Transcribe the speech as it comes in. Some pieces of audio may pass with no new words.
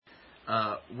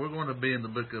we're going to be in the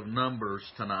book of Numbers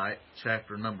tonight,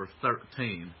 chapter number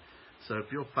 13. So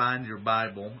if you'll find your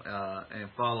Bible and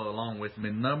follow along with me,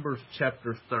 Numbers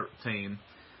chapter 13,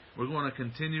 we're going to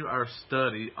continue our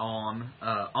study on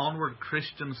Onward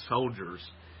Christian soldiers.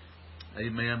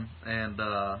 Amen.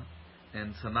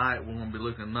 And tonight we're going to be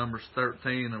looking at Numbers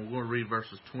 13, and we're going to read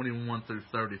verses 21 through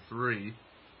 33.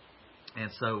 And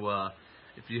so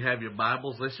if you have your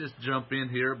Bibles, let's just jump in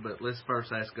here, but let's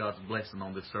first ask God's blessing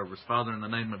on this service. Father, in the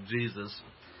name of Jesus,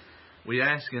 we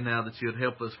ask you now that you would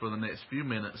help us for the next few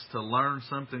minutes to learn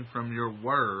something from your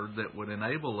word that would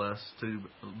enable us to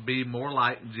be more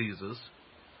like Jesus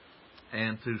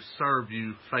and to serve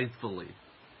you faithfully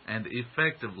and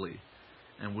effectively.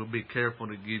 And we'll be careful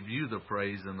to give you the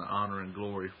praise and the honor and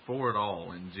glory for it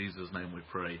all. In Jesus' name we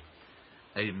pray.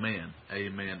 Amen.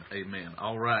 Amen. Amen.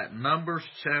 All right. Numbers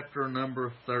chapter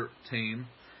number 13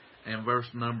 and verse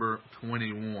number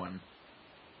 21.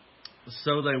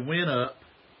 So they went up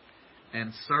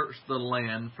and searched the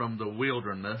land from the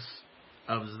wilderness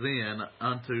of Zin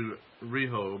unto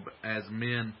Rehob, as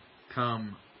men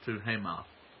come to Hamath.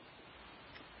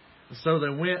 So they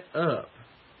went up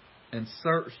and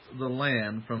searched the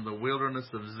land from the wilderness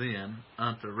of Zin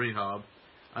unto Rehob.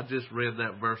 I just read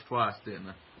that verse twice, didn't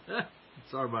I?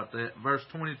 Sorry about that. Verse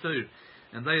 22.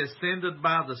 And they ascended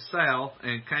by the south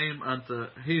and came unto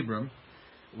Hebron,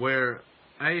 where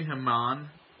Ahiman,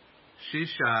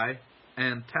 Shishai,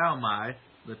 and Talmai,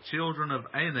 the children of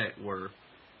Anak, were.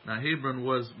 Now Hebron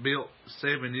was built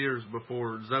 7 years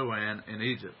before Zoan in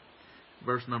Egypt.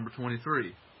 Verse number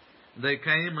 23. They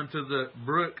came unto the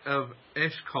brook of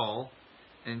Eshcol,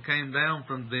 and came down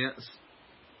from thence,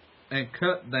 and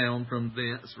cut down from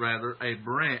thence, a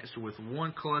branch with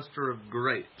one cluster of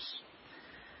grapes.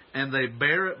 And they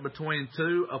bare it between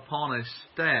two upon a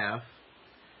staff,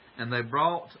 and they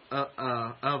brought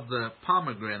of the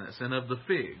pomegranates and of the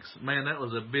figs. Man, that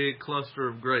was a big cluster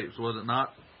of grapes, was it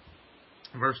not?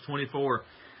 Verse 24.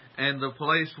 And the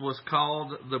place was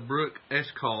called the brook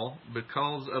Eshcol,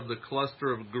 because of the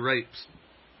cluster of grapes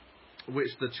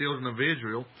which the children of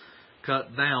Israel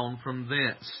cut down from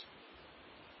thence.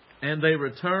 And they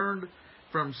returned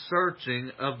from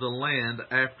searching of the land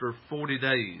after 40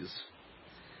 days.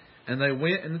 And they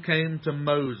went and came to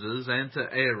Moses and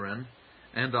to Aaron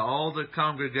and to all the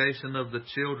congregation of the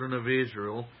children of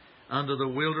Israel unto the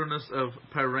wilderness of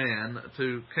Paran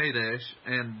to Kadesh,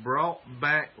 and brought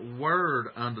back word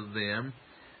unto them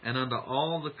and unto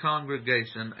all the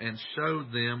congregation, and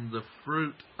showed them the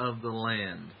fruit of the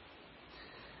land.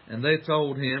 And they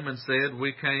told him and said,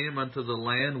 We came unto the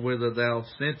land whither thou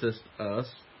sentest us,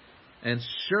 and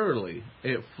surely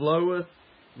it floweth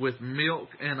with milk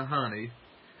and honey,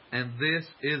 and this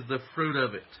is the fruit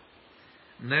of it.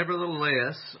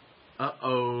 Nevertheless,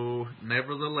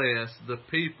 the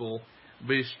people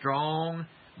be strong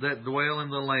that dwell in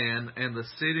the land, and the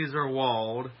cities are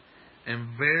walled,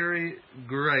 and very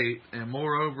great. And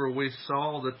moreover, we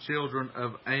saw the children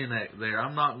of Anak there.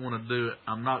 I'm not going to do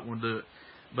it.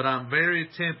 But I'm very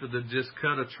tempted to just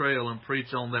cut a trail and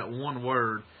preach on that one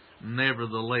word,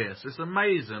 nevertheless. It's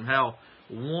amazing how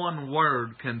one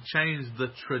word can change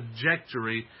the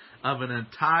trajectory of an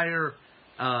entire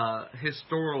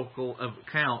historical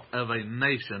account of a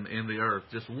nation in the earth.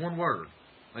 Just one word.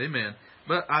 Amen.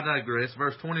 But I digress.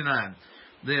 Verse 29.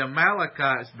 The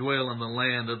Amalekites dwell in the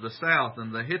land of the south,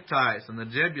 and the Hittites, and the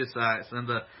Jebusites, and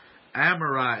the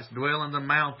Amorites dwell in the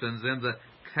mountains, and the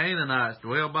Canaanites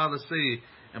dwell by the sea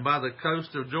and by the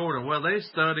coast of Jordan. Well, they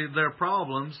studied their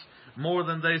problems more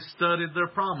than they studied their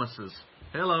promises.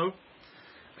 Hello.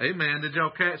 Amen. Did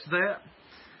y'all catch that?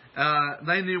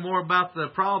 They knew more about the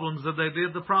problems than they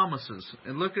did the promises.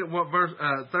 And look at what verse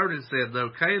 30 said, though.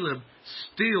 Caleb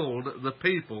stilled the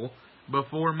people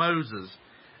before Moses.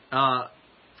 I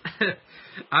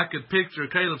could picture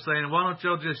Caleb saying, why don't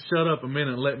y'all just shut up a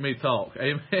minute and let me talk?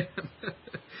 Amen.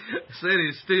 Said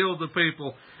he stilled the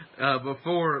people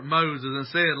before Moses and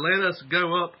said, let us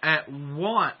go up at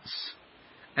once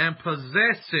and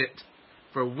possess it,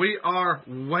 for we are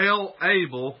well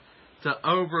able to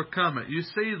overcome it. You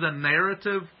see the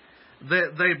narrative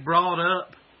that they brought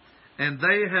up, and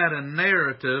they had a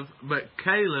narrative, but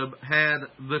Caleb had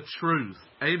the truth.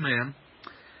 Amen.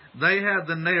 They had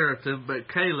the narrative, but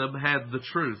Caleb had the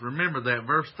truth. Remember that.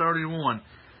 Verse 31.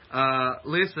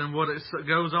 Listen what it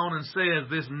goes on and says,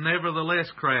 this nevertheless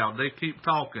crowd. They keep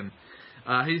talking.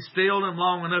 He stilled them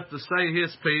long enough to say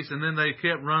his piece, and then they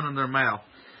kept running their mouth.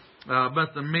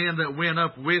 But the men that went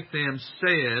up with him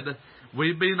said,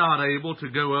 we be not able to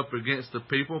go up against the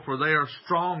people, for they are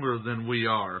stronger than we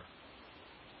are.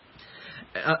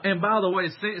 And by the way,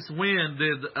 since when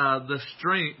did the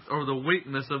strength or the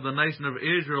weakness of the nation of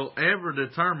Israel ever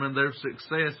determine their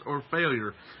success or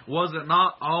failure? Was it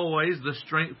not always the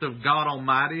strength of God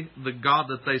Almighty, the God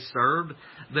that they served,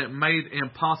 that made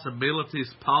impossibilities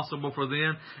possible for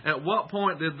them? At what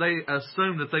point did they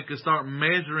assume that they could start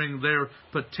measuring their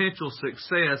potential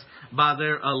success by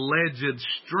their alleged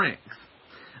strength?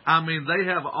 I mean, they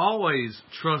have always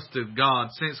trusted God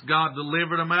since God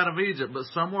delivered them out of Egypt. But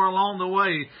somewhere along the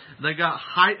way, they got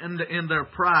heightened in their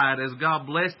pride. As God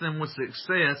blessed them with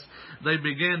success, they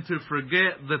began to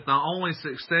forget that the only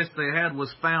success they had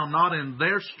was found not in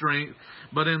their strength,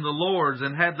 but in the Lord's.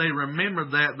 And had they remembered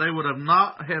that, they would have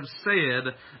not have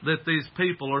said that these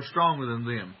people are stronger than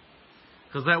them,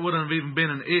 because that wouldn't have even been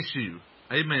an issue.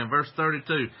 Amen. Verse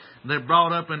 32. They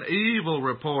brought up an evil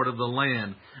report of the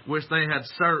land, which they had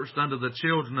searched unto the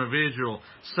children of Israel,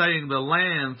 saying, the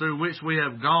land through which we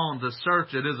have gone to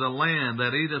search it is a land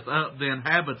that eateth up the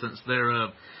inhabitants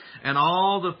thereof. And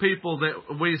all the people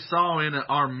that we saw in it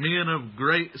are men of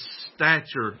great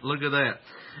stature. Look at that.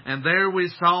 And there we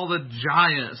saw the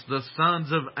giants, the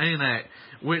sons of Anak,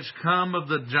 which come of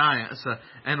the giants.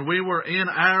 And we were in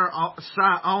our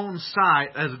own sight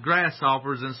as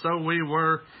grasshoppers, and so we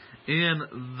were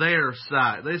in their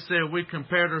sight. They said we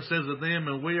compared ourselves to them,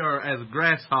 and we are as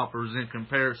grasshoppers in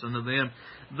comparison to them.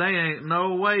 They ain't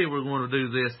no way we're going to do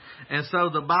this. And so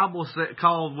the Bible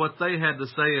called what they had to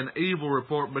say an evil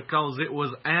report, because it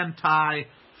was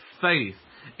anti-faith.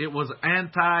 It was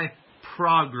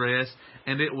anti-progress,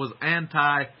 and it was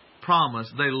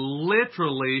anti-promise. They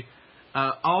literally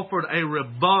offered a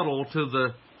rebuttal to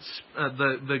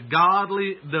the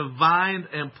godly, divine,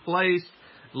 and placed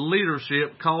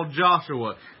leadership called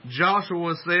Joshua.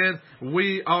 Joshua said,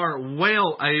 we are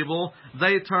well able.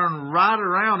 They turned right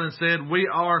around and said, we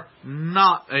are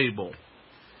not able.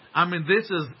 I mean, this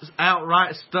is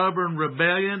outright stubborn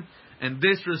rebellion and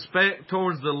disrespect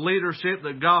towards the leadership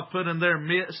that God put in their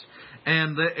midst.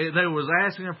 And they was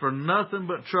asking for nothing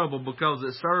but trouble, because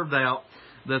it served out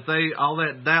that all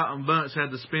that doubting bunch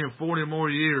had to spend 40 more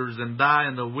years and die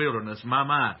in the wilderness.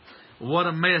 My. What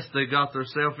a mess they got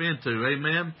themselves into.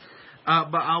 Amen.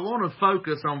 But I want to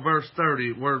focus on verse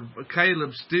 30, where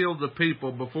Caleb stilled the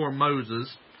people before Moses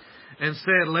and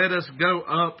said, let us go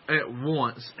up at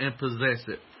once and possess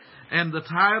it. And the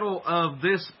title of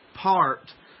this part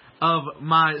of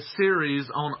my series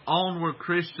on Onward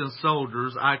Christian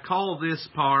Soldiers, I call this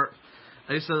part,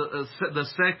 it's the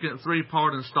second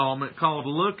 3-part installment, called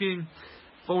Looking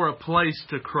for a Place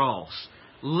to Cross.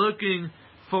 Looking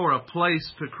for a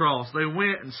place to cross. They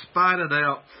went and spied it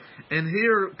out, and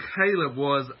here Caleb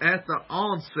was at the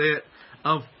onset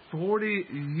of 40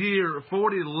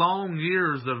 long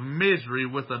years of misery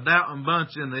with a doubting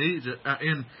bunch in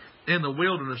the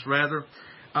wilderness rather.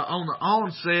 On the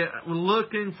onset,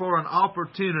 looking for an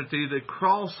opportunity to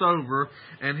cross over,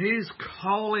 and he's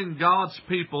calling God's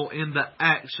people into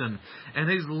action. And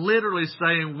he's literally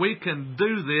saying, we can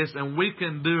do this, and we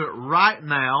can do it right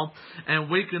now, and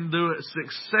we can do it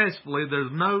successfully.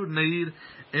 There's no need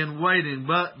in waiting.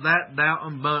 But that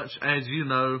doubting bunch, as you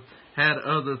know, had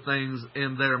other things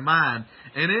in their mind.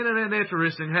 And isn't it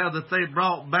interesting how that they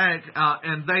brought back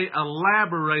and they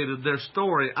elaborated their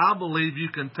story? I believe you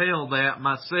can tell that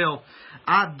myself.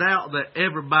 I doubt that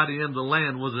everybody in the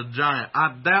land was a giant.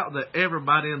 I doubt that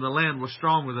everybody in the land was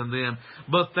stronger than them.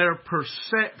 But their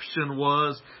perception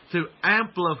was to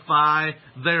amplify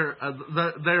their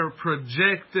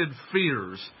projected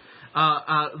fears.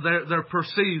 Their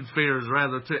perceived fears,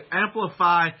 rather, to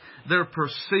amplify their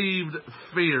perceived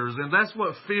fears. And that's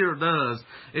what fear does,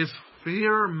 is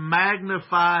fear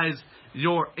magnifies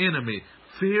your enemy.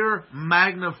 Fear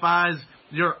magnifies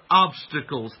your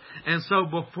obstacles. And so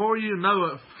before you know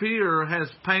it, fear has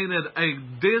painted a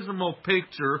dismal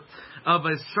picture of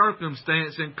a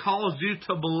circumstance and caused you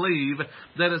to believe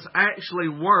that it's actually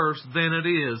worse than it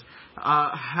is.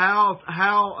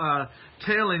 How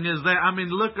telling is that? I mean,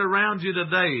 look around you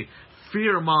today.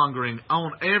 Fear-mongering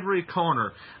on every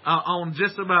corner. On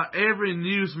just about every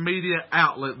news media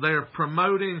outlet, they're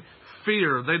promoting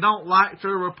fear. They don't like to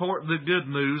report the good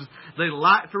news. They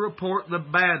like to report the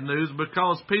bad news,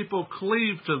 because people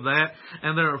cleave to that,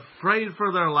 and they're afraid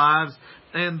for their lives,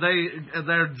 and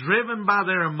they're driven by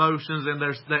their emotions, and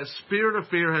that spirit of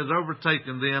fear has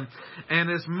overtaken them. And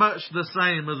it's much the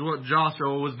same as what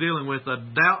Joshua was dealing with, a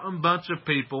doubting bunch of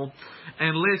people.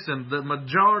 And listen, the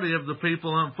majority of the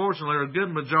people, unfortunately, or a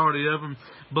good majority of them,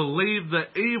 believe the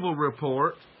evil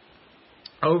report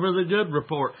over the good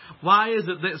report? Why is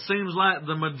it that it seems like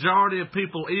the majority of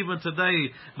people, even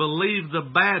today, believe the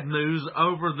bad news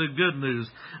over the good news?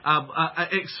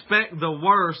 Expect the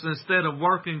worst instead of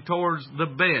working towards the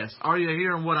best. Are you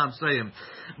hearing what I'm saying?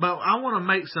 But I want to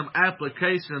make some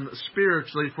application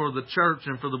spiritually for the church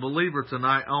and for the believer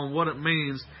tonight on what it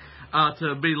means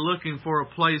to be looking for a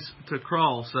place to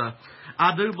cross.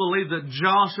 I do believe that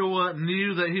Joshua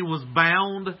knew that he was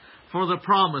bound for the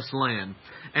promised land.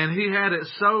 And he had it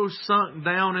so sunk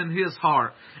down in his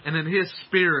heart and in his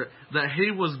spirit that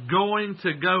he was going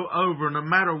to go over, no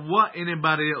matter what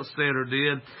anybody else said or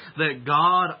did, that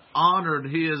God honored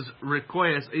his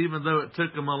request, even though it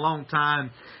took him a long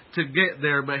time to get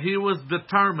there. But he was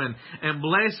determined. And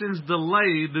blessings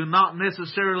delayed do not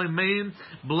necessarily mean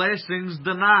blessings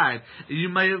denied. You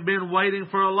may have been waiting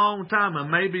for a long time, and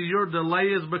maybe your delay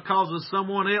is because of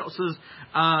someone else's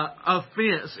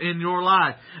offense in your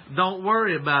life. Don't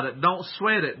worry about it. Don't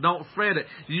sweat it. Don't fret it.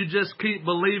 You just keep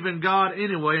believing God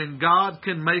anyway, and God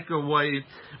can make a way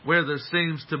where there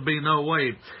seems to be no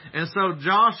way. And so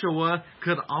Joshua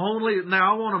could only,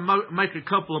 now I want to make a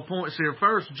couple of points here.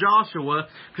 First, Joshua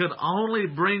could only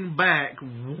bring back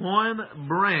one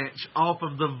branch off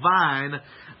of the vine,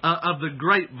 of the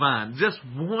grapevine. Just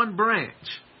one branch.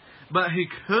 But he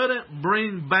couldn't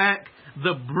bring back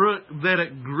the brook that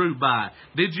it grew by.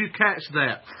 Did you catch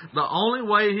that? The only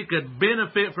way he could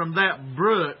benefit from that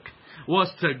brook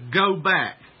was to go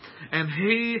back. And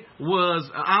he was,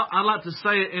 I like to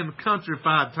say it in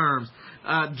countrified terms,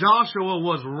 Joshua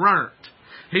was burnt.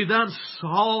 He done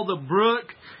saw the brook.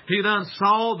 He done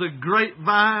saw the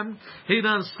grapevine. He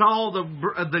done saw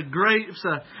the grapes,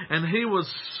 and he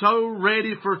was so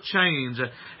ready for change.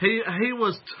 He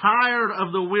was tired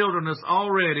of the wilderness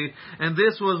already, and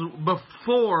this was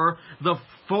before the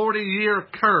 40-year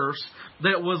curse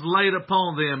that was laid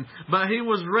upon them. But he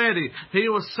was ready. He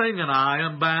was singing, I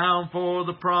am bound for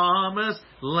the promised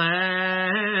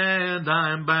land.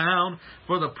 I am bound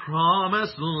for the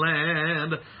promised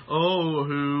land. Oh,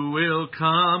 who will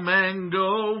come and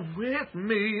go with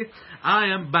me? I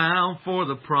am bound for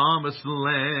the promised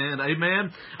land.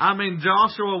 Amen. I mean,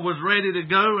 Joshua was ready to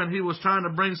go, and he was trying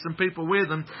to bring some people with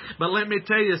him. But let me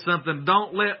tell you something.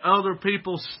 Don't let other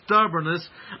people's stubbornness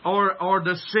or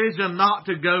decision not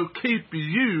to go keep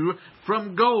you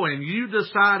from going. You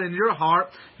decide in your heart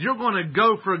you're going to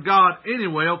go for God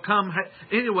anyway. Come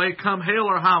hell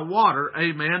or high water.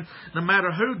 Amen. No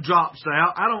matter who drops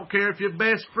out. I don't care if your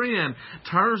best friend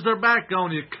turns their back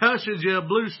on you, cusses you a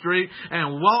blue streak,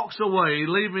 and walks away,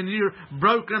 leaving you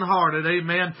brokenhearted.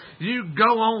 Amen. You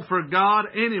go on for God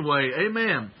anyway.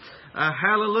 Amen.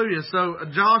 Hallelujah. So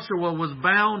Joshua was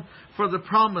bound for the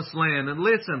promised land. And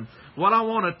listen, what I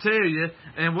want to tell you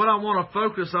and what I want to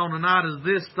focus on tonight is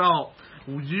this thought.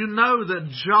 You know that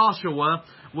Joshua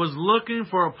was looking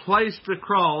for a place to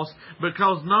cross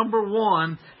because, number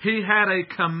one, he had a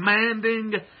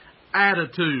commanding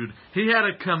attitude. He had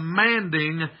a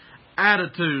commanding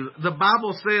attitude. The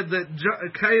Bible said that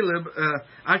Caleb,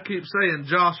 I keep saying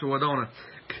Joshua, don't I?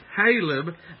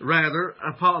 Caleb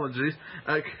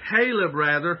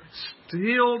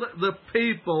stilled the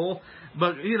people.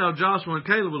 But, you know, Joshua and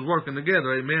Caleb was working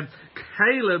together, amen.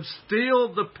 Caleb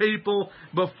stilled the people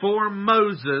before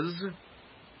Moses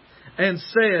and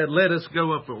said, let us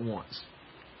go up at once.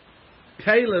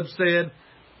 Caleb said,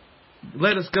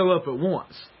 let us go up at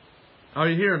once. Are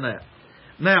you hearing that?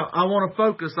 Now, I want to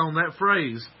focus on that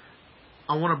phrase.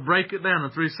 I want to break it down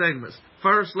in 3 segments.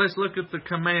 First, let's look at the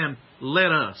command,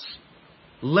 let us.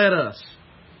 Let us.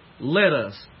 Let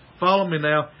us. Follow me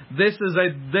now. This is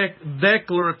a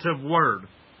declarative word.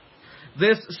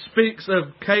 This speaks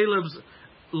of Caleb's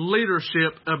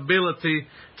leadership ability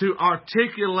to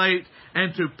articulate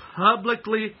and to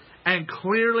publicly and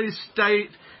clearly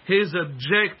state his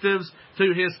objectives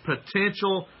to his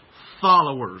potential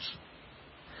followers.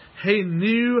 He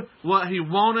knew what he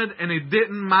wanted, and he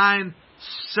didn't mind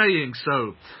saying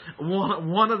so.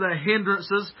 One of the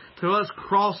hindrances to us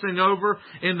crossing over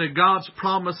into God's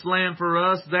promised land for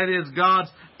us, that is God's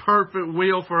perfect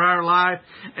will for our life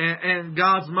and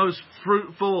God's most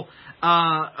fruitful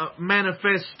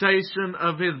manifestation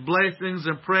of His blessings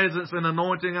and presence and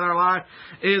anointing in our life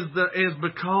is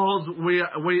because we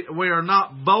are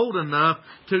not bold enough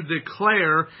to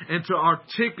declare and to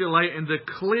articulate and to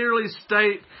clearly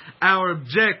state our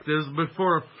objectives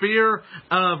before fear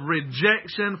of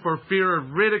rejection, for fear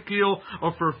of ridicule,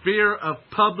 or for fear of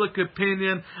public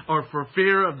opinion, or for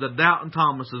fear of the doubting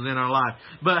Thomases in our life.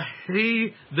 But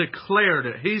he declared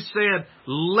it. He said,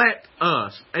 let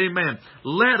us, amen,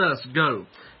 let us go.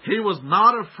 He was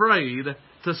not afraid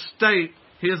to state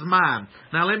His mind.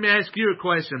 Now let me ask you a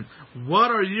question.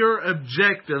 What are your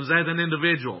objectives as an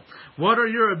individual? What are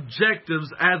your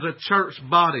objectives as a church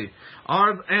body?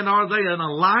 Are they in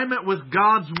alignment with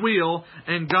God's will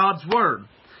and God's Word?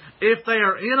 If they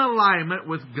are in alignment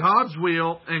with God's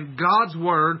will and God's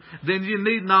Word, then you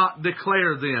need not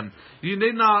declare them. You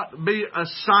need not be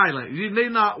silent. You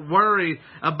need not worry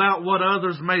about what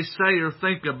others may say or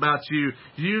think about you.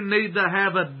 You need to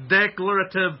have a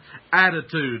declarative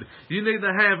attitude. You need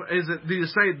to have, do you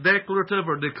say declarative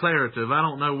or declarative? I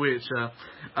don't know which.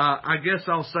 I guess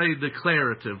I'll say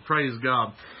declarative. Praise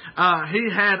God. He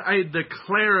had a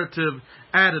declarative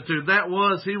attitude. That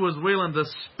was, he was willing to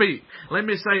speak. Let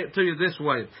me say it to you this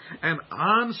way. An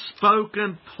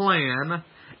unspoken plan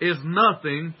is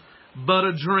nothing but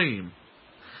a dream.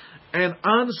 An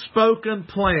unspoken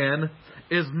plan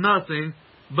is nothing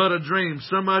but a dream.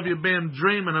 Some of you have been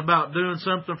dreaming about doing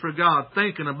something for God,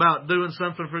 thinking about doing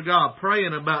something for God,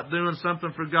 praying about doing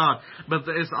something for God, but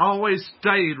it's always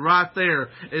stayed right there.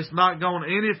 It's not gone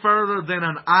any further than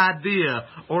an idea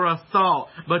or a thought,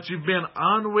 but you've been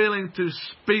unwilling to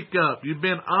speak up. You've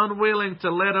been unwilling to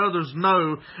let others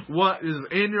know what is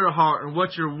in your heart and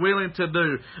what you're willing to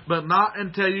do, but not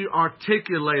until you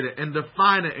articulate it and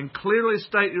define it and clearly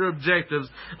state your objectives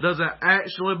does it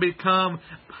actually become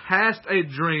past a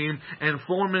dream and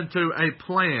form into a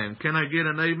plan. Can I get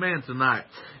an amen tonight?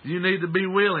 You need to be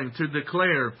willing to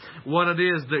declare what it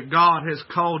is that God has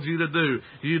called you to do.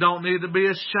 You don't need to be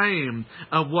ashamed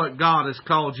of what God has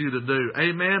called you to do.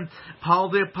 Amen. Paul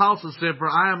the Apostle said, "For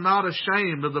I am not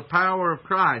ashamed of the power of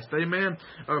Christ." Amen.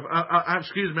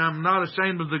 I'm not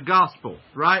ashamed of the gospel.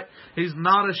 Right? He's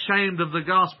not ashamed of the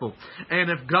gospel. And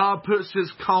if God puts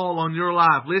His call on your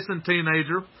life, listen,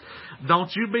 teenager,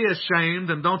 don't you be ashamed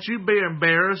and don't you be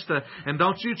embarrassed and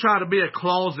don't you try to be a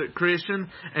closet Christian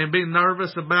and be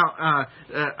nervous about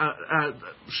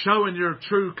showing your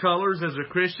true colors as a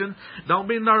Christian. Don't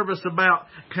be nervous about,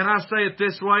 can I say it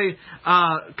this way,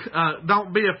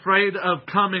 don't be afraid of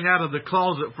coming out of the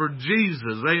closet for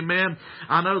Jesus. Amen.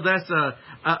 I know that's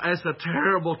a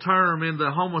terrible term in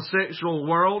the homosexual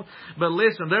world, but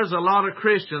listen, there's a lot of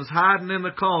Christians hiding in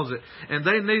the closet and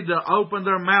they need to open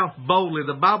their mouth boldly.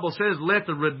 The Bible says, "Let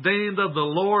the redeemed of the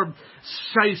Lord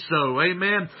say so."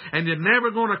 Amen. And you're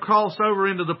never going to cross over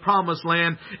into the promised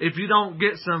land if you don't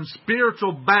get some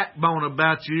spiritual backbone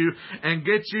about you and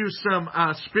get you some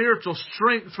spiritual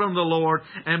strength from the Lord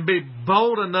and be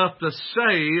bold enough to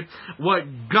say what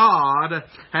God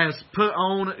has put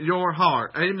on your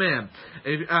heart. Amen.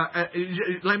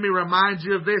 Let me remind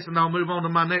you of this and I'll move on to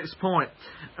my next point.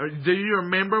 Do you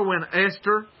remember when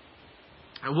Esther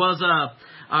was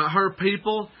her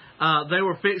people, they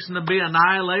were fixing to be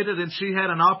annihilated, and she had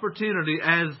an opportunity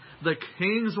as the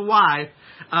king's wife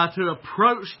to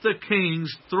approach the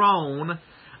king's throne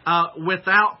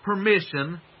without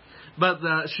permission. But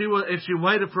if she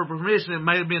waited for permission, it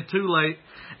may have been too late.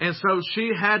 And so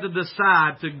she had to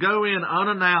decide to go in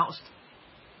unannounced,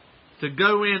 to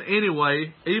go in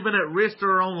anyway, even at risk to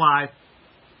her own life,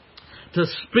 to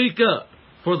speak up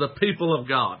for the people of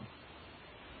God.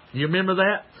 You remember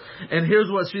that? And here's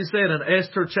what she said in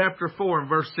Esther chapter 4 and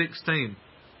verse 16.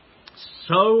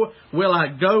 "So will I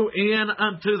go in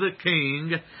unto the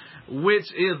king,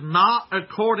 which is not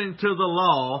according to the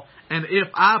law, and if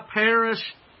I perish,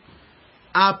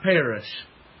 I perish."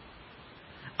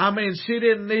 I mean, she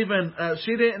didn't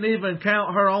even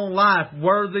count her own life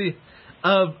worthy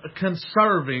of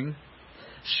conserving.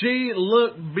 She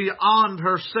looked beyond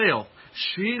herself.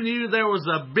 She knew there was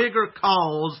a bigger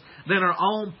cause than her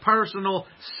own personal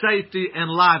safety and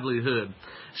livelihood.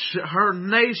 Her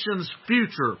nation's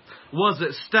future was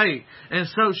at stake. And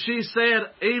so she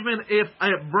said, even if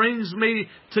it brings me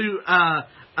to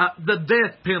the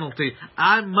death penalty,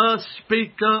 I must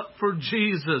speak up for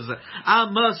Jesus. I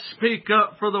must speak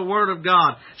up for the Word of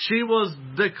God. She was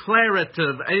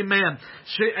declarative. Amen.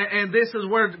 And this is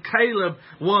where Caleb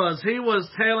was. He was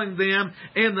telling them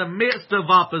in the midst of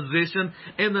opposition,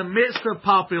 in the midst of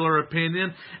popular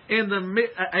opinion, in the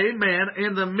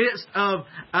midst of,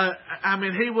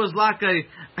 he was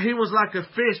like a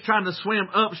fish trying to swim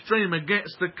upstream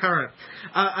against the current.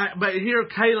 But here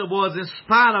Caleb was, in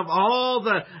spite of all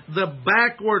the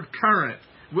backward current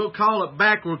We'll call it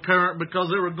backward current because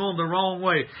they were going the wrong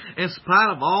way. In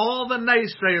spite of all the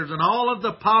naysayers and all of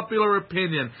the popular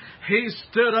opinion, he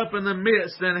stood up in the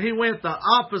midst and he went the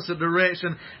opposite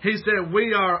direction. He said,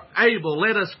 we are able.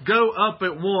 Let us go up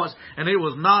at once. And he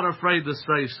was not afraid to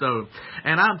say so.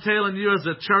 And I'm telling you, as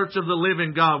a church of the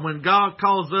living God, when God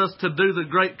calls us to do the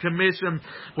Great Commission,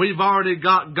 we've already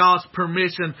got God's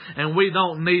permission, and we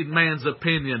don't need man's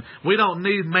opinion. We don't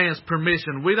need man's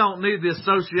permission. We don't need the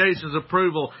association's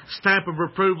approval, stamp of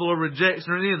approval or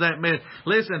rejection or any of that mess.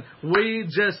 Listen, we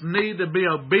just need to be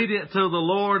obedient to the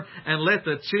Lord and let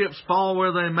the chips fall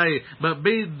where they may. But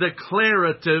be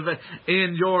declarative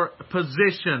in your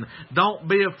position. Don't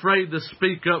be afraid to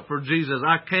speak up for Jesus.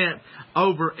 I can't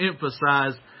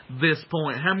overemphasize this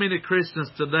point. How many Christians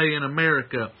today in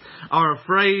America are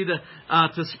afraid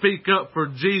to speak up for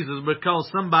Jesus because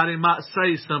somebody might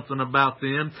say something about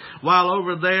them, while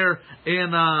over there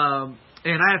in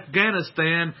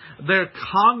Afghanistan, they're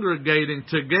congregating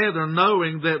together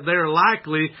knowing that they're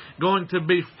likely going to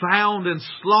be found and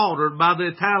slaughtered by the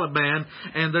Taliban,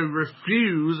 and they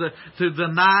refuse to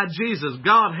deny Jesus.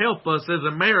 God help us as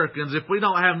Americans if we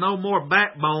don't have no more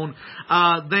backbone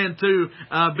than to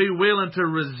be willing to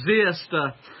resist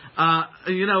a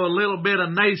little bit of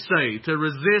naysay, to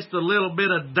resist a little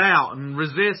bit of doubt and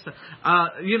resist,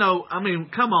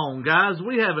 come on, guys.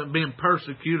 We haven't been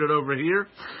persecuted over here.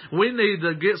 We need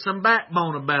to get some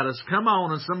backbone about us. Come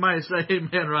on, and somebody say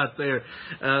amen right there.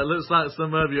 Looks like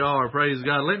some of you are, praise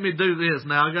God. Let me do this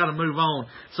now. I got to move on.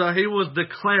 So he was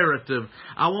declarative.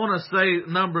 I want to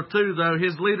say, number 2, though,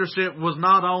 his leadership was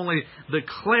not only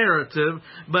declarative,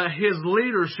 but his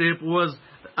leadership was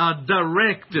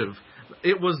directive.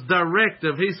 It was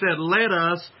directive. He said, let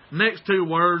us, next 2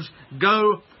 words,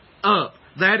 go up.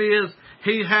 That is,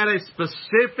 he had a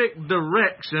specific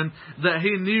direction that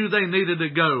he knew they needed to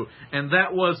go, and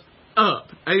that was up.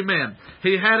 Amen.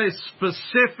 He had a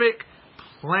specific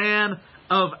plan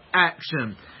of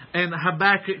action. In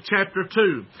Habakkuk chapter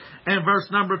 2 and verse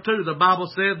number 2, the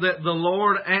Bible said that the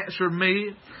Lord answered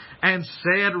me and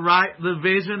said, write the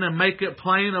vision and make it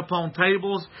plain upon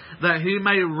tables, that he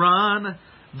may run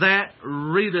that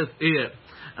readeth it.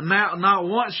 Now,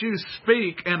 once you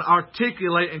speak and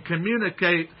articulate and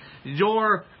communicate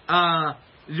your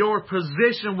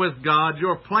position with God,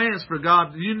 your plans for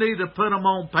God, you need to put them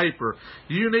on paper.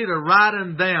 You need to write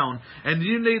them down, and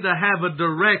you need to have a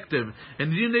directive,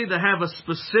 and you need to have a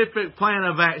specific plan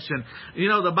of action. You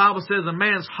know, the Bible says a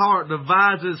man's heart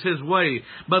devises his way,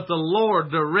 but the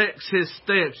Lord directs his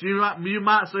steps. You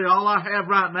might say, all I have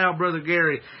right now, Brother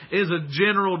Gary, is a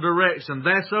general direction.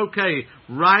 That's okay.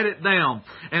 Write it down.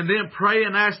 And then pray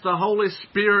and ask the Holy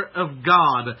Spirit of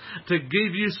God to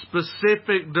give you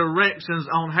specific directions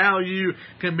on how you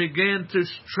can begin to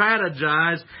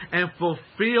strategize and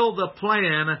fulfill the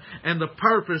plan and the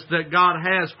purpose that God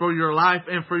has for your life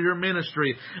and for your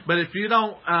ministry. But if you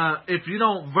don't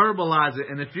verbalize it,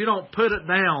 and if you don't put it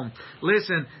down,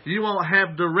 listen, you won't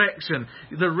have direction.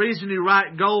 The reason you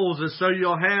write goals is so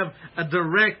you'll have a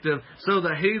directive, so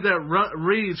that he that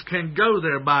reads can go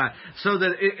thereby. So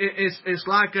that it's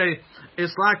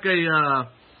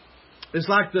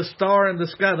like the star in the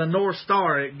sky, the North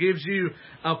Star. It gives you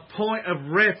a point of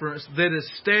reference that is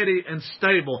steady and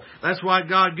stable. That's why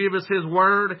God gave us His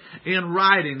Word in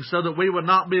writing, so that we would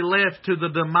not be left to the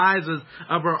demises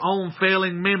of our own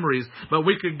failing memories, but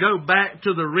we could go back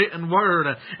to the written Word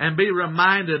and be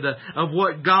reminded of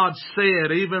what God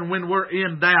said, even when we're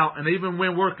in doubt, and even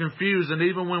when we're confused, and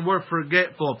even when we're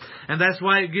forgetful. And that's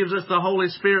why it gives us the Holy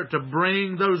Spirit to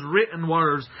bring those written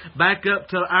words back up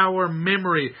to our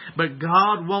memory. But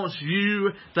God wants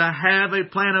you to have a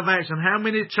plan of action. How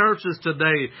many churches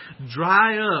today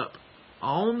dry up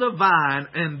on the vine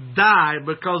and die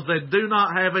because they do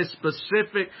not have a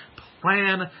specific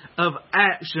plan of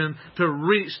action to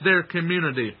reach their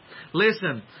community?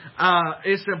 Listen,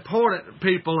 it's important,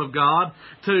 people of God,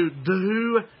 to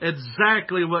do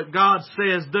exactly what God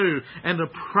says do, and to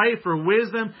pray for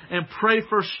wisdom and pray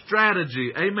for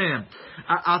strategy. Amen.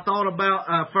 I thought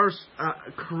about First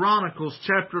Chronicles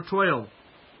chapter 12.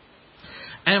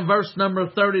 And verse number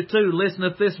 32, listen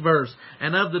to this verse.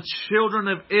 And of the children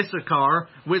of Issachar,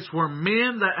 which were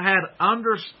men that had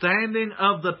understanding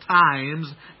of the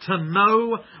times, to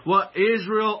know what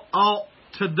Israel ought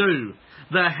to do.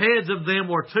 The heads of them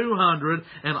were 200,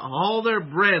 and all their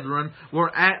brethren were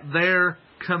at their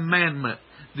commandment.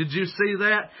 Did you see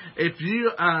that? If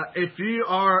you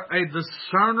are a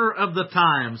discerner of the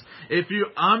times, if you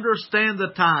understand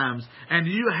the times, and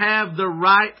you have the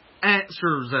right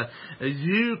answers.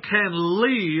 You can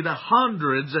lead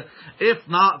hundreds, if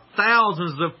not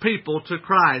thousands of people to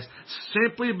Christ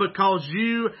simply because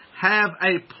you have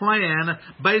a plan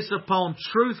based upon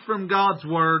truth from God's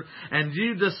Word, and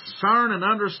you discern and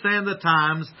understand the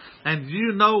times, and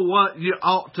you know what you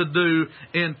ought to do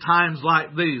in times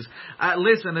like these.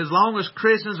 Listen, as long as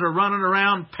Christians are running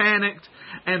around panicked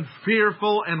and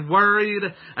fearful and worried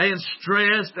and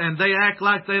stressed, and they act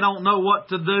like they don't know what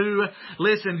to do,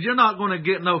 listen, you're not going to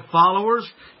get no followers.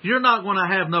 You're not going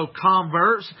to have no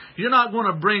converts. You're not going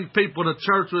to bring people to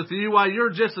church with you while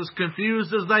you're just as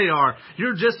confused as they are.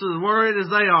 You're just as worried as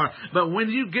they are. But when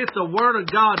you get the Word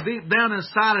of God deep down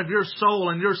inside of your soul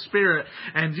and your spirit,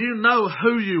 and you know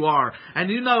who you are, and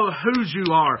you know whose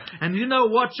you are, and you know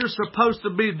what you're supposed to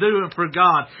be doing for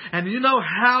God, and you know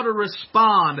how to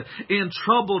respond in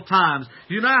troubled times.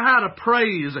 You know how to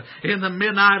praise in the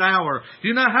midnight hour.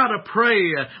 You know how to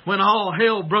pray when all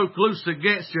hell broke loose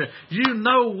against you. You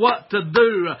know what to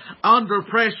do under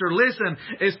pressure. Listen,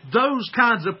 it's those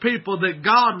kinds of people that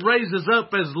God raises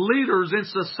up as leaders in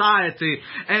society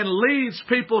and leads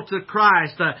people to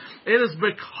Christ. It is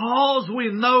because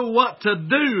we know what to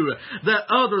do that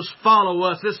others follow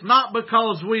us. It's not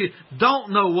because we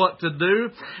don't know what to do.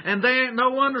 And they ain't no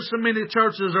wonder so many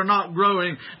churches are not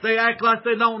growing. They act like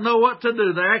they don't know what to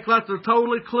do. They act like they're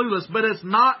totally clueless. But it's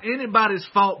not anybody's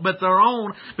fault but their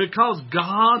own, because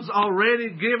God's already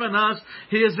given us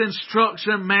His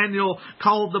instruction manual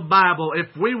called the Bible. If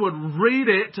we would read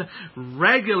it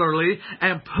regularly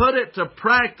and put it to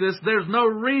practice, there's no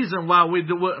reason why we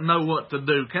wouldn't know what to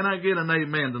do. Can I get an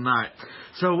amen tonight?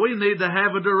 So we need to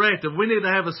have a directive. We need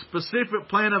to have a specific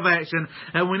plan of action,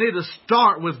 and we need to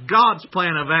start with God's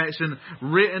plan of action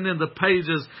written in the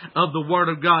pages of the Word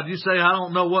of God. You say, I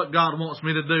don't know what God wants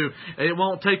me to do. It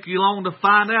won't take you long to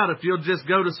find out if you'll just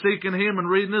go to seeking Him and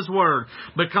reading His Word,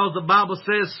 because the Bible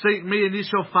says, seek me and you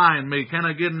shall find me. Can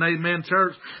I get an amen,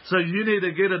 church? So you need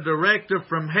to get a directive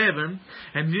from heaven,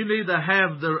 and you need to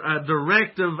have a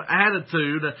directive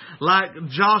attitude like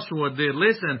Joshua did.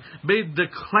 Listen, be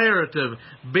declarative.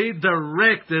 Be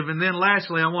directive. And then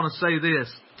lastly, I want to say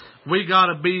this. We got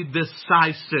to be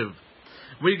decisive.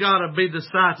 We got to be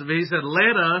decisive. He said,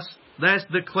 let us. That's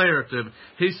declarative.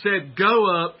 He said, go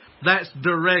up. That's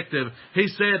directive. He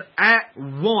said, at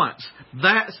once.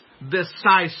 That's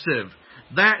decisive.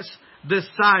 That's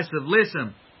decisive.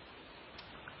 Listen.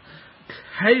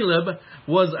 Caleb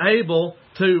was able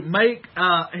to make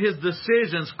his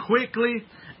decisions quickly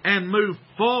and move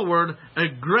forward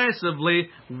aggressively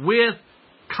with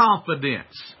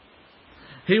confidence.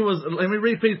 Let me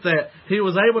repeat that. He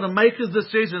was able to make his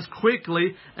decisions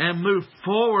quickly and move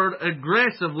forward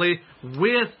aggressively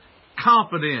with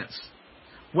confidence.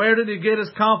 Where did he get his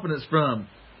confidence from?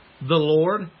 The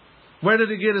Lord. Where did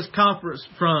he get his confidence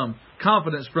from?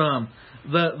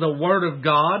 The Word of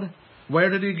God. Where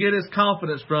did he get his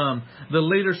confidence from? The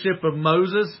leadership of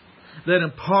Moses that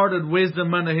imparted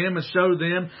wisdom unto him and showed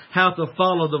them how to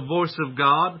follow the voice of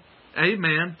God.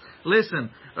 Amen. Listen,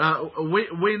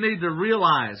 we need to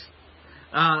realize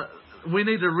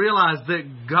that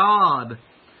God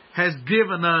has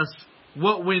given us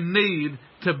what we need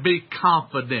to be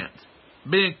confident.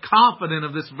 Being confident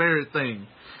of this very thing.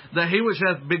 That He which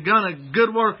hath begun a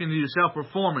good work in you shall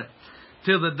perform it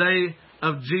till the day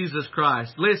of Jesus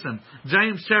Christ. Listen,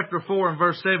 James chapter 4 and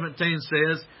verse 17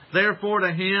 says, therefore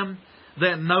to him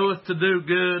that knoweth to do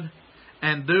good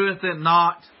and doeth it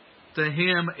not, to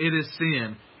him it is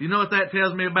sin. You know what that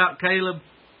tells me about Caleb?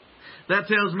 That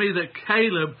tells me that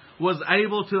Caleb was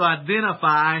able to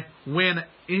identify when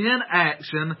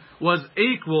inaction was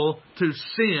equal to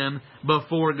sin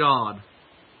before God.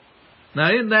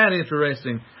 Now, isn't that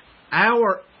interesting?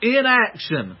 Our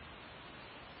inaction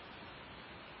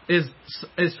is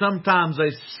sometimes a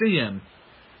sin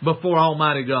before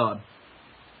Almighty God.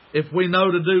 If we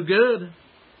know to do good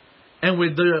and we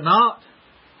do it not,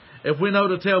 if we know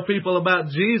to tell people about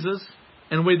Jesus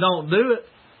and we don't do it,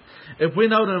 if we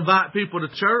know to invite people to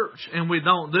church and we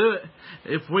don't do it,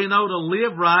 if we know to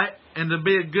live right and to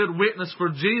be a good witness for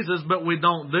Jesus but we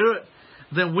don't do it,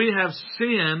 then we have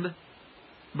sinned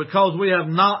because we have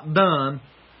not done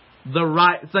the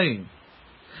right thing.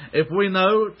 If we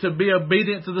know to be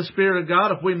obedient to the Spirit of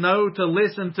God, if we know to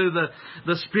listen to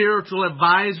the spiritual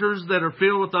advisors that are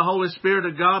filled with the Holy Spirit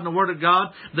of God and the Word of God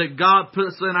that God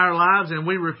puts in our lives, and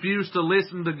we refuse to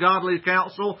listen to godly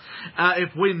counsel,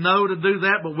 if we know to do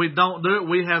that but we don't do it,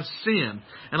 we have sinned.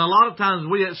 And a lot of times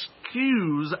we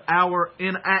excuse our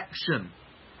inaction.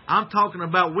 I'm talking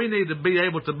about we need to be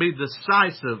able to be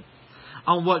decisive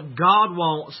on what God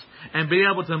wants and be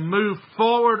able to move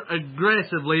forward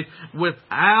aggressively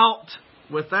without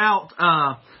without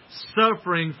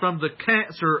suffering from the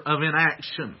cancer of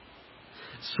inaction.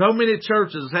 So many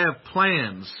churches have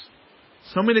plans.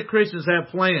 So many Christians have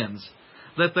plans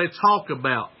that they talk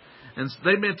about. And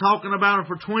they've been talking about them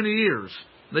for 20 years.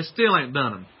 They still ain't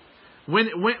done them. When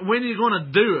are you going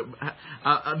to do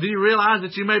it? Do you realize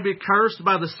that you may be cursed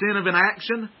by the sin of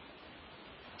inaction?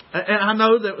 And I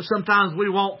know that sometimes we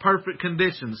want perfect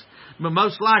conditions, but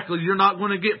most likely you're not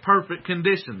going to get perfect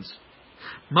conditions.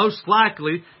 Most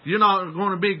likely you're not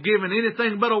going to be given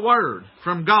anything but a word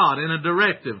from God in a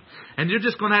directive. And you're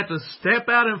just going to have to step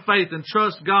out in faith and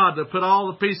trust God to put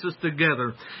all the pieces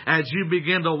together as you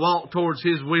begin to walk towards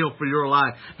His will for your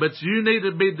life. But you need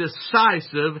to be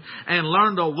decisive and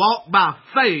learn to walk by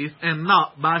faith and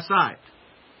not by sight.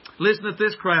 Listen to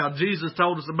this crowd. Jesus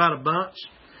told us about a bunch.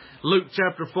 Luke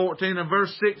chapter 14 and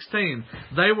verse 16.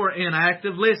 They were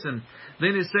inactive. Listen.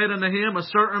 Then He said unto him, a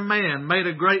certain man made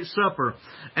a great supper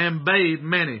and bade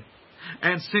many,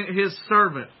 and sent his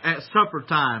servant at supper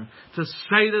time to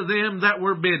say to them that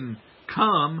were bidden,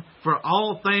 come, for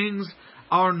all things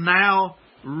are now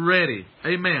ready.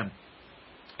 Amen.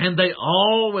 And they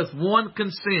all with one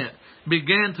consent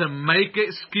began to make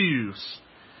excuse.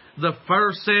 The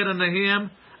first said unto him,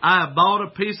 I have bought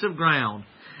a piece of ground,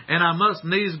 and I must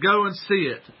needs go and see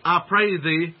it. I pray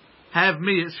thee, have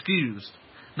me excused.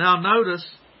 Now notice,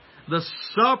 the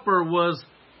supper was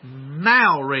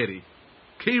now ready.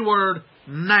 Keyword,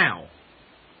 now.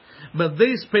 But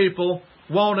these people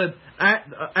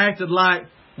acted like,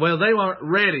 well, they weren't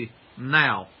ready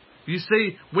now. You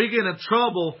see, we get in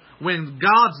trouble when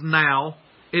God's now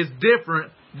is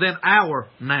different than our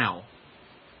now.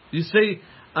 You see,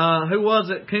 who was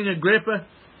it? King Agrippa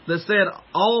that said,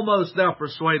 almost thou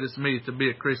persuadest me to be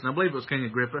a Christian. I believe it was King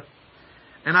Agrippa.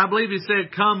 And I believe he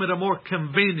said, come at a more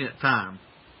convenient time.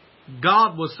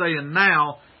 God was saying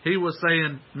now. He was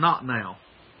saying not now.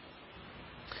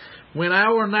 When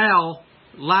our now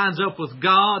lines up with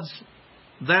God's,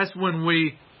 that's when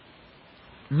we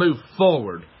move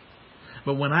forward.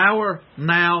 But when our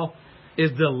now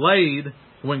is delayed,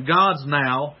 when God's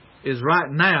now is right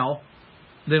now,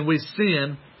 then we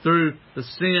sin through the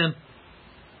sin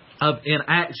of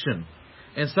inaction.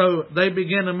 And so they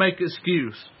begin to make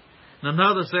excuse. And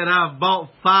another said, I have bought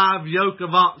 5 yoke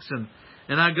of oxen,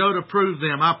 and I go to prove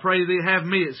them. I pray thee have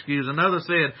me excused. Another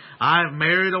said, I have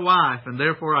married a wife, and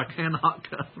therefore I cannot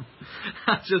come.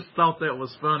 I just thought that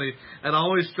was funny. It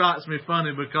always strikes me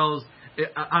funny because,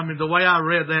 the way I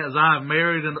read that is, I have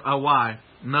married a wife.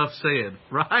 Enough said,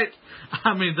 right?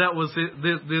 That was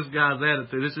this guy's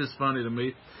attitude. It's just funny to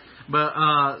me. But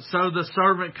so the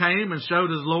servant came and showed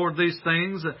his Lord these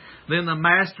things. Then the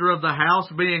master of the house,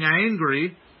 being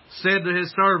angry, said to his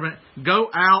servant, go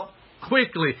out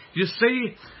quickly. You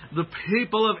see, the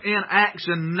people of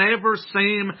inaction never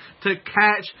seem to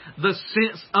catch the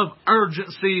sense of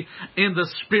urgency in the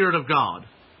Spirit of God.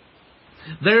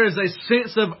 There is a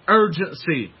sense of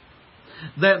urgency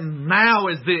that now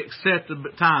is the accepted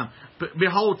time.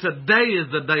 Behold, today is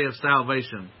the day of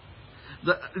salvation.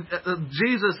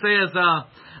 Jesus says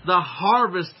the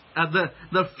harvest,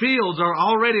 the fields are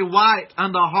already white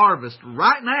unto harvest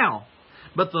right now.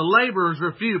 But the laborers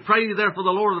refuse. Pray ye therefore the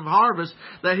Lord of the harvest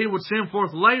that He would send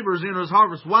forth laborers into His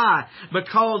harvest. Why?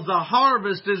 Because the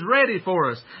harvest is ready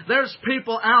for us. There's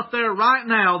people out there right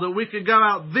now that we could go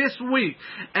out this week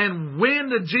and win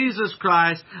to Jesus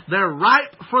Christ. They're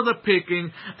ripe for the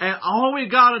picking. And all we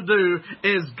got to do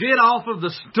is get off of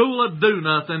the stool of do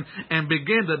nothing and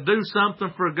begin to do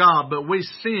something for God. But we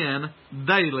sin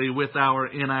daily with our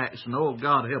inaction. Oh,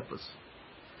 God help us.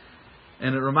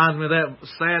 And it reminds me of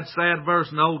that sad verse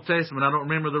in the Old Testament. I don't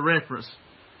remember the reference.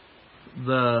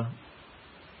 The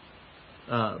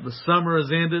summer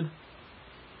is ended.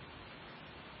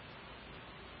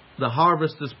 The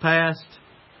harvest is past.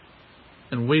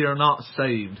 And we are not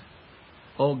saved.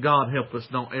 Oh, God, help us.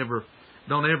 Don't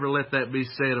ever let that be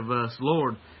said of us.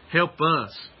 Lord, help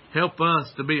us. Help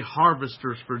us to be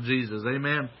harvesters for Jesus.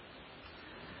 Amen.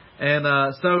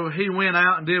 And so he went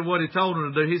out and did what He told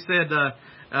him to do. He said,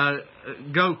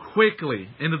 go quickly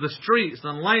into the streets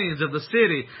and lanes of the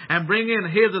city and bring in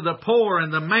hither the poor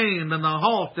and the maimed and the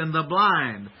halt and the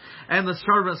blind. And the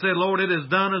servant said, Lord, it is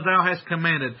done as thou hast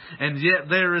commanded, and yet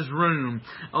there is room.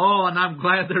 Oh, and I'm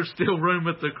glad there's still room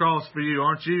at the cross for you,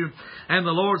 aren't you? And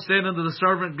the Lord said unto the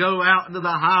servant, go out into the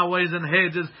highways and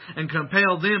hedges and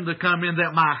compel them to come in,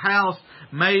 that my house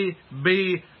may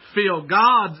be feel.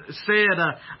 God said,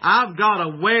 I've got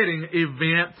a wedding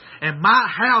event and my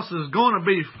house is going to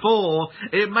be full.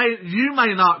 You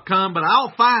may not come, but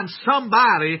I'll find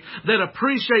somebody that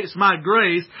appreciates my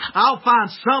grace. I'll find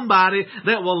somebody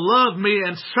that will love me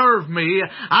and serve me.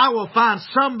 I will find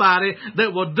somebody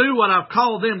that will do what I've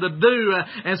called them to do.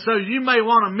 And so you may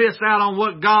want to miss out on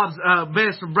what God's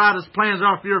best and brightest plans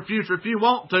are for your future if you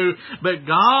want to, but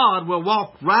God will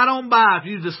walk right on by if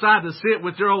you decide to sit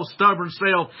with your old stubborn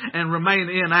self and remain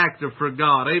inactive for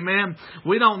God. Amen?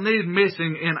 We don't need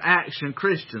missing in action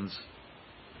Christians.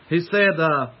 He said,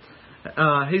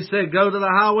 go to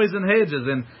the highways and hedges.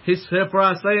 And he said, for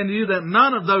I say unto you that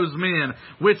none of those men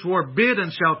which were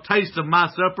bidden shall taste of my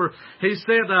supper. He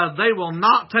said, they will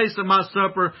not taste of my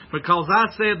supper because I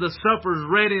said the supper's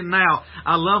ready now.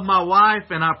 I love my wife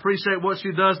and I appreciate what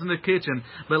she does in the kitchen.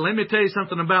 But let me tell you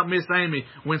something about Miss Amy.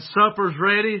 When supper's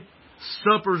ready,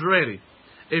 supper's ready.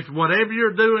 If whatever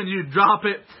you're doing, you drop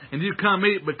it and you come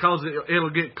eat because it'll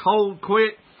get cold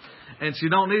quick and she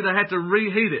don't need to have to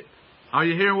reheat it. Are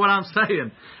you hearing what I'm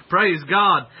saying? Praise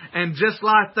God. And just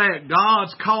like that,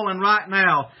 God's calling right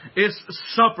now. It's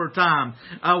supper time.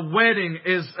 A wedding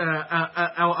is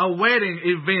a wedding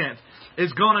event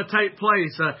is going to take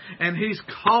place, and He's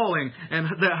calling, and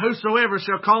that whosoever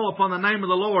shall call upon the name of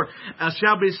the Lord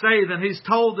shall be saved. And He's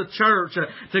told the church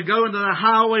to go into the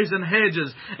highways and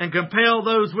hedges and compel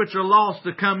those which are lost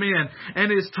to come in.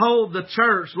 And He's told the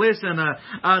church, listen,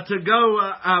 to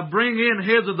go bring in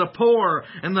hither the poor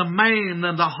and the maimed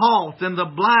and the halt and the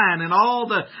blind and all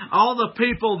the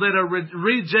people that are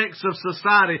rejects of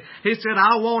society. He said,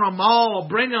 I want them all,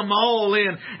 bring them all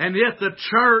in. And yet the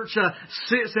church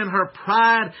sits in her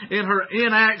pride, in her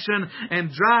inaction,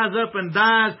 and dries up and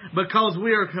dies because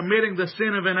we are committing the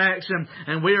sin of inaction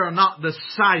and we are not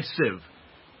decisive.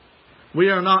 We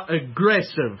are not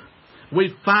aggressive.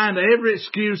 We find every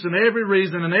excuse and every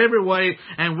reason and every way,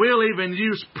 and we'll even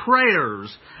use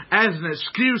prayers as an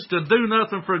excuse to do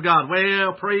nothing for God.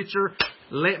 Well, preacher,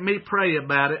 let me pray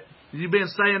about it. You've been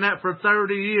saying that for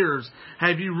 30 years.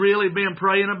 Have you really been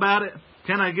praying about it?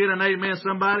 Can I get an amen,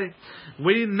 somebody?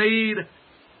 We need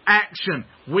action.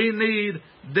 We need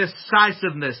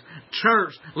decisiveness.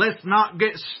 Church, let's not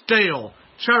get stale.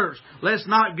 Church, let's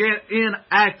not get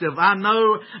inactive. I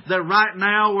know that right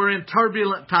now we're in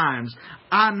turbulent times.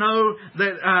 I know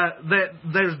that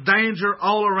there's danger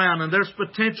all around and there's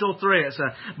potential threats.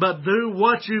 But do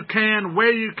what you can,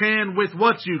 where you can, with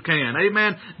what you can.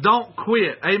 Amen. Don't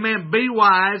quit. Amen. Be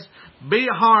wise. Be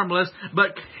harmless.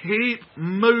 But keep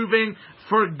moving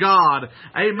for God.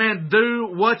 Amen. Do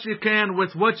what you can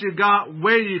with what you got,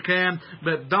 where you can.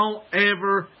 But don't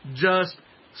ever just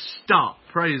stop.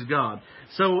 Praise God.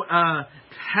 So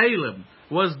Caleb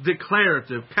was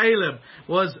declarative. Caleb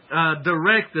was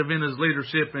directive in his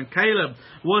leadership. And Caleb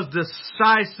was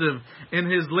decisive in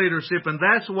his leadership. And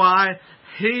that's why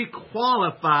he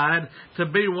qualified to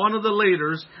be one of the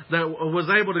leaders that was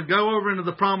able to go over into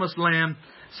the promised land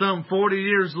some 40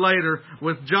 years later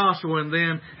with Joshua and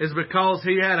them, is because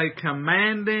he had a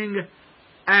commanding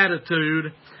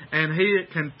attitude and he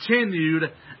continued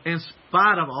in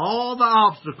spite of all the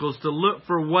obstacles to look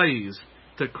for ways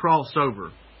to cross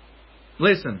over.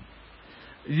 Listen,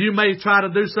 you may try to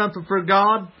do something for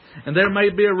God and there may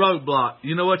be a roadblock.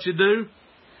 You know what you do?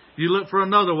 You look for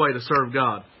another way to serve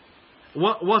God.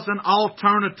 What's an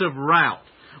alternative route?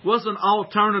 What's an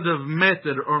alternative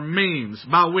method or means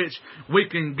by which we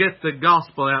can get the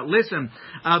gospel out? Listen,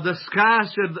 the sky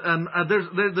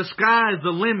is the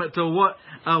limit to what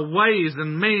ways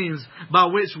and means by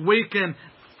which we can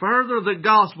further the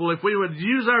gospel if we would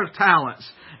use our talents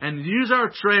and use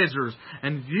our treasures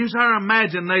and use our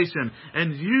imagination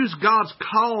and use God's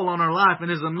call on our life and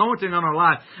His anointing on our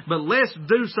life. But let's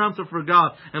do something for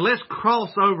God and let's cross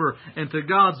over into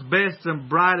God's best and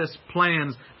brightest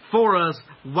plans for us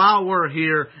while we're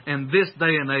here in this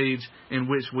day and age in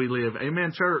which we live.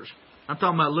 Amen, church. I'm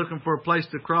talking about looking for a place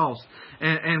to cross.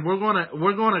 And we're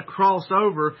gonna cross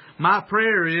over. My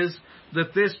prayer is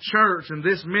that this church and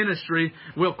this ministry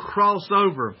will cross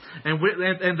over, and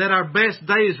that our best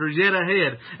days are yet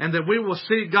ahead, and that we will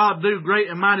see God do great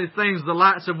and mighty things, the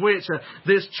likes of which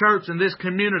this church and this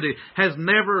community has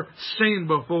never seen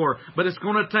before. But it's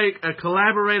going to take a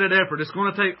collaborated effort. It's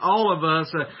going to take all of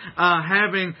us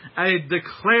having a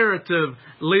declarative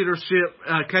leadership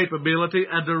capability,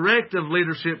 a directive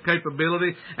leadership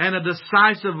capability, and a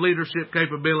decisive leadership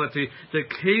capability to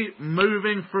keep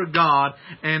moving for God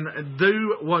and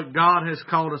do what God has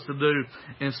called us to do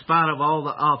in spite of all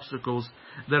the obstacles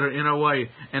that are in our way.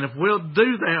 And if we'll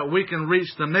do that, we can reach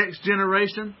the next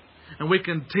generation. and we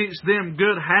can teach them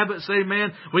good habits,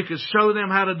 amen. We can show them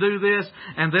how to do this,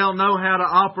 and they'll know how to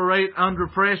operate under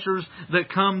pressures that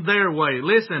come their way.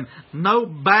 Listen, no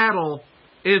battle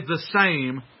is the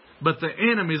same, but the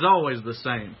enemy's always the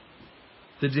same.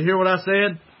 Did you hear what I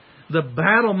said? The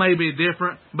battle may be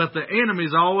different, but the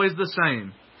enemy's always the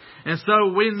same. And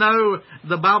so we know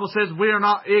the Bible says we are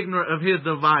not ignorant of his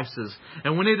devices.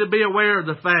 And we need to be aware of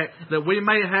the fact that we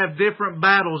may have different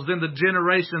battles than the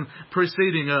generation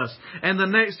preceding us. And the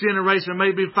next generation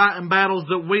may be fighting battles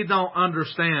that we don't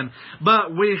understand.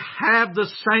 But we have the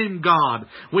same God.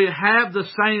 We have the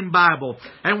same Bible.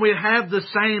 And we have the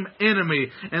same enemy.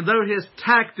 And though his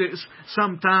tactics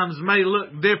sometimes may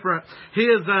look different,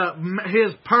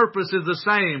 his purpose is the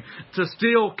same, to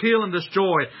steal, kill, and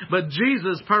destroy. But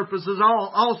Jesus' purpose is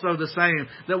also the same,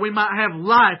 that we might have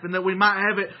life and that we might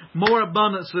have it more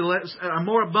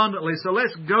abundantly. So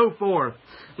let's go forth.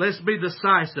 Let's be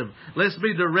decisive. Let's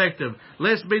be directive.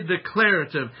 Let's be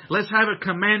declarative. Let's have a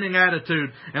commanding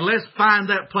attitude. And let's find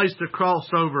that place to cross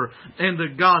over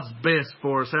into God's best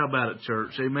for us. How about it,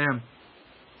 church? Amen.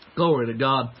 Glory to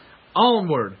God.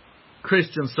 Onward,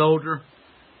 Christian soldier.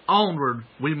 Onward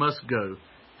we must go.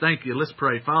 Thank you. Let's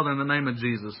pray. Father, in the name of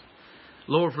Jesus,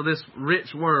 Lord, for this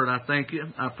rich word, I thank you.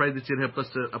 I pray that you'd help us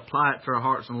to apply it to our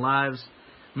hearts and lives.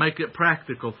 Make it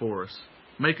practical for us.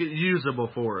 Make it usable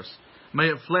for us. May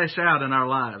it flesh out in our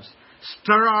lives.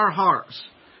 Stir our hearts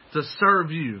to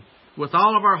serve you with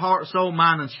all of our heart, soul,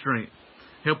 mind, and strength.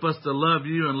 Help us to love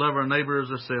you and love our neighbor as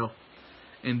ourselves.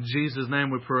 In Jesus' name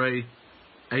we pray.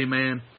 Amen.